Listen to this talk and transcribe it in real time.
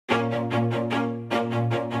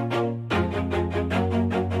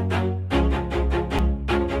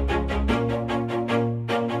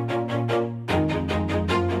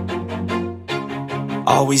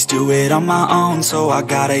Always do it on my own, so I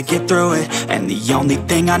gotta get through it. And the only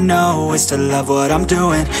thing I know is to love what I'm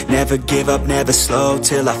doing. Never give up, never slow,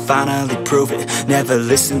 till I finally prove it. Never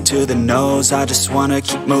listen to the no's, I just wanna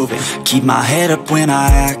keep moving. Keep my head up when I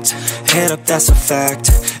act, head up, that's a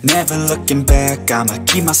fact. Never looking back, I'ma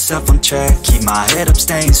keep myself on track. Keep my head up,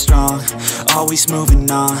 staying strong, always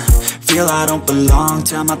moving on. Feel I don't belong,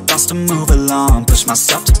 tell my thoughts to move along. Push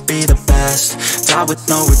myself to be the best, die with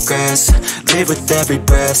no regrets. Live with every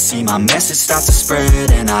breath, see my message start to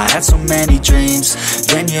spread. And I had so many dreams,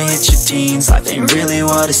 then you hit your teens. Life ain't really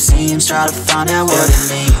what it seems, try to find out what it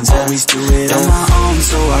means. Always do it on my own,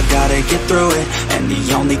 so I gotta get through it. And the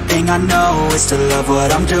only thing I know is to love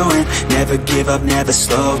what I'm doing. Never give up, never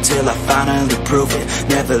slow, till I finally prove it.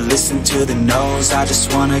 Never listen to the no's, I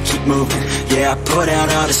just wanna keep moving. Yeah, I put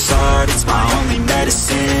out all this art, it's my only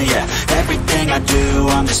medicine. Yeah, everything I do,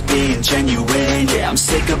 I'm just being genuine. Yeah, I'm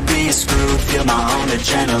sick of being screwed, feel my own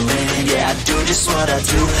adrenaline. Yeah, I do just what I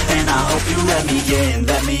do, and I hope you let me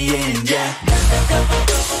in, yeah.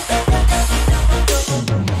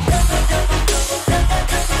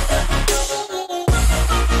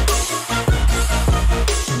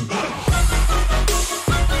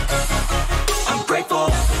 I'm grateful,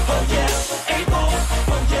 oh yeah, able,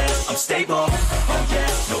 oh yeah, I'm stable, oh yeah,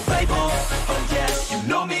 no label, oh yeah, you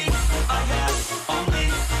know me, I have only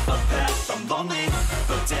a path, I'm lonely,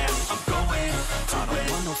 but damn, I'm going to I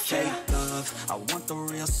don't want no fake love, I want the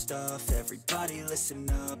real stuff. Everybody listen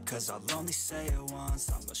up, cause I'll only say it once.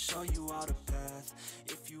 I'm gonna show you all the path,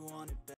 if you want it better.